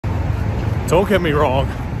Don't get me wrong,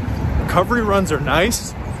 recovery runs are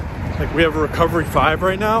nice. Like we have a recovery 5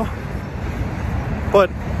 right now, but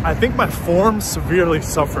I think my form severely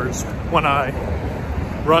suffers when I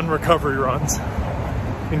run recovery runs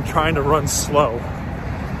in trying to run slower.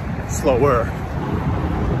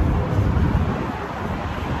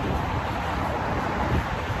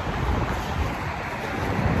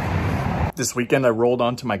 This weekend I rolled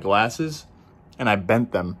onto my glasses and I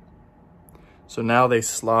bent them. So now they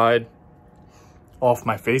slide off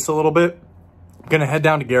my face a little bit. I'm gonna head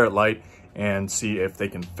down to Garrett Light and see if they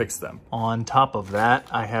can fix them. On top of that,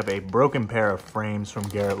 I have a broken pair of frames from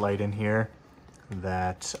Garrett Light in here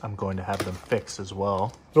that I'm going to have them fix as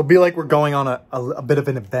well. It'll be like we're going on a bit of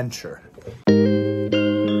an adventure.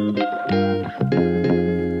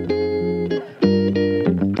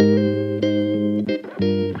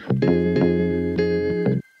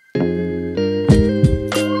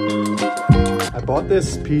 I bought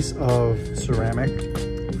this piece of ceramic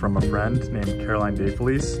from a friend named Caroline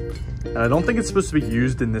DeFelice, and I don't think it's supposed to be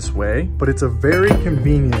used in this way, but it's a very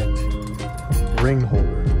convenient ring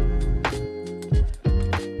holder.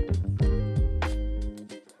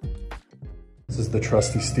 This is the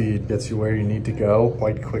trusty steed, gets you where you need to go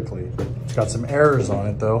quite quickly. It's got some errors on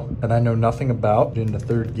it though, that I know nothing about. Into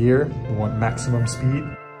 3rd gear, we want maximum speed.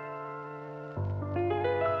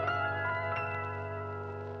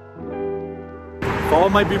 Fall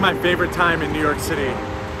might be my favorite time in New York City,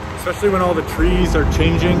 especially when all the trees are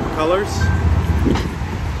changing colors.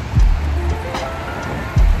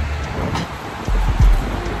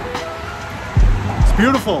 It's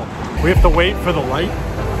beautiful. We have to wait for the light.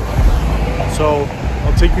 So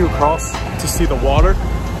I'll take you across to see the water.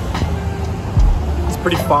 It's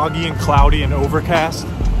pretty foggy and cloudy and overcast,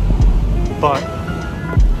 but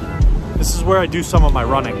this is where I do some of my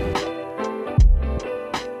running.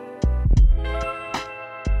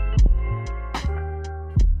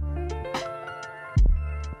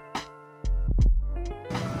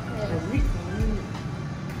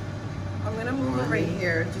 I'm gonna move it right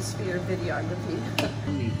here just for your videography.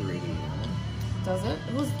 Does it?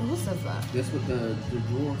 Who says that? That's what the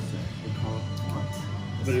drawer said. They call it what?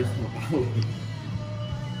 But it's not.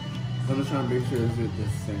 I'm just trying to make sure is it the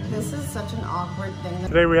same. This is such an awkward thing.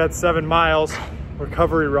 Today we had 7 miles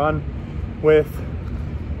recovery run with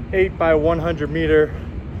 8 by 100 meter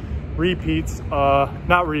repeats,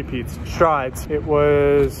 not repeats, strides. It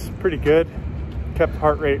was pretty good. Kept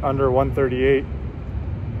heart rate under 138.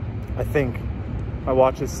 I think my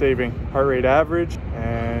watch is saving heart rate average,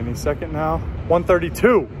 and he's second now.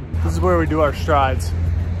 132. This is where we do our strides.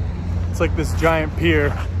 It's like this giant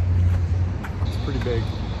pier. It's pretty big.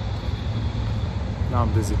 Now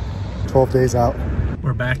I'm busy. 12 days out.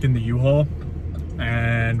 We're back in the U-Haul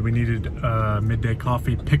and we needed a midday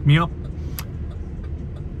coffee pick-me-up.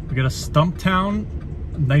 We got a Stumptown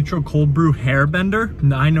Nitro Cold Brew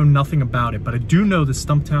Hairbender. I know nothing about it, but I do know that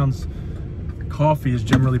Stumptown's coffee is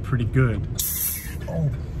generally pretty good. Oh.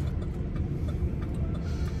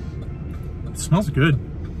 It smells good.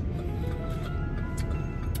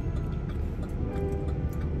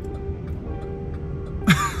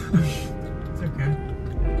 It's okay.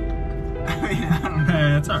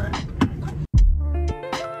 Yeah, it's all right.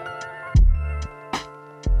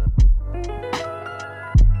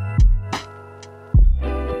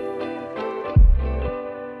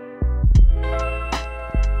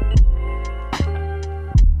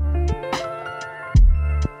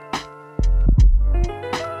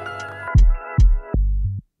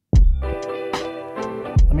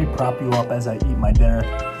 Prop you up as I eat my dinner.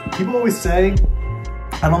 People always say,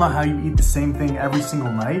 I don't know how you eat the same thing every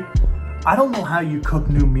single night. I don't know how you cook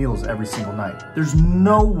new meals every single night. There's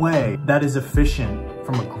no way that is efficient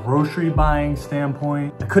from a grocery buying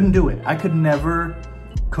standpoint. I couldn't do it. I could never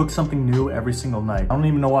cook something new every single night. I don't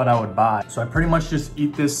even know what I would buy. So I pretty much just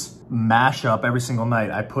eat this mashup every single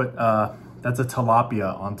night. I put, that's a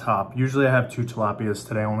tilapia on top. Usually I have 2 tilapias.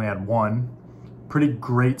 Today I only had 1. Pretty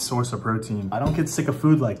great source of protein. I don't get sick of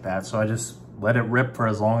food like that, so I just let it rip for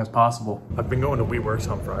as long as possible. I've been going to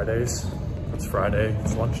WeWorks on Fridays. It's Friday,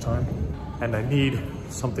 it's lunchtime, and I need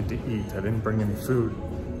something to eat. I didn't bring any food.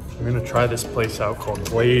 I'm gonna try this place out called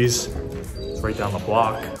Blaze. It's right down the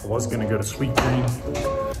block. I was gonna go to Sweet Green.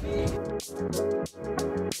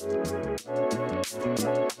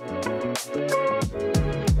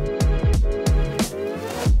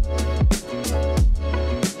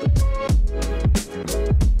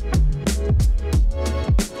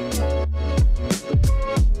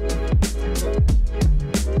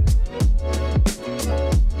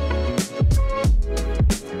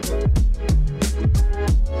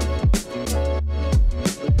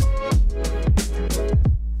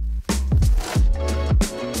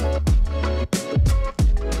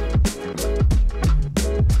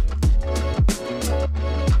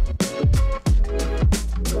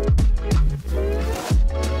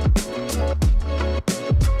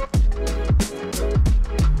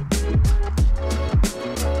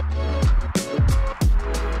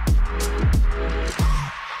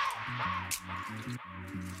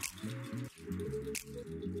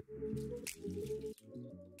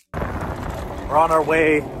 on our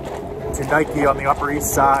way to Nike on the Upper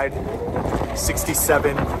East Side,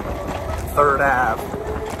 67 3rd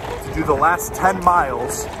Ave, to do the last 10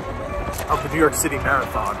 miles of the New York City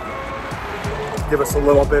Marathon. Give us a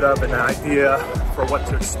little bit of an idea for what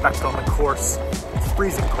to expect on the course. It's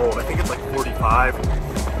freezing cold. I think it's like 45,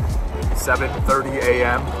 7:30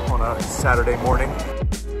 a.m. on a Saturday morning.